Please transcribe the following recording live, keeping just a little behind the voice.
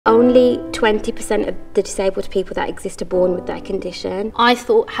Only 20% of the disabled people that exist are born with that condition. I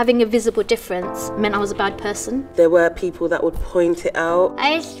thought having a visible difference meant I was a bad person. There were people that would point it out.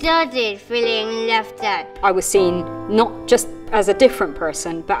 I started feeling left out. I was seen not just as a different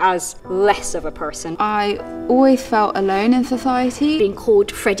person, but as less of a person. I always felt alone in society. Being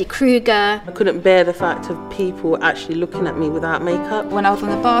called Freddy Krueger. I couldn't bear the fact of people actually looking at me without makeup. When I was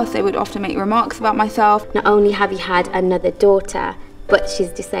on the bus, they would often make remarks about myself. Not only have you had another daughter, but she's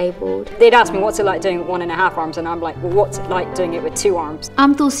disabled. They'd ask me, what's it like doing it with 1.5 arms? And I'm like, well, what's it like doing it with 2 arms?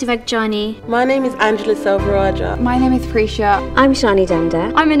 I'm Dulcie Vagjani. My name is Angela Selvaraja. My name is Prisha. I'm Shani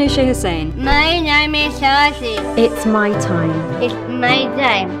Danda. I'm Anusha Hussain. My name is Shasi. It's my time. It's my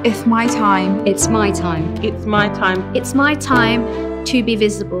time. It's my time. It's my time. It's my time. It's my time to be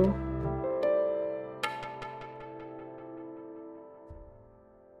visible.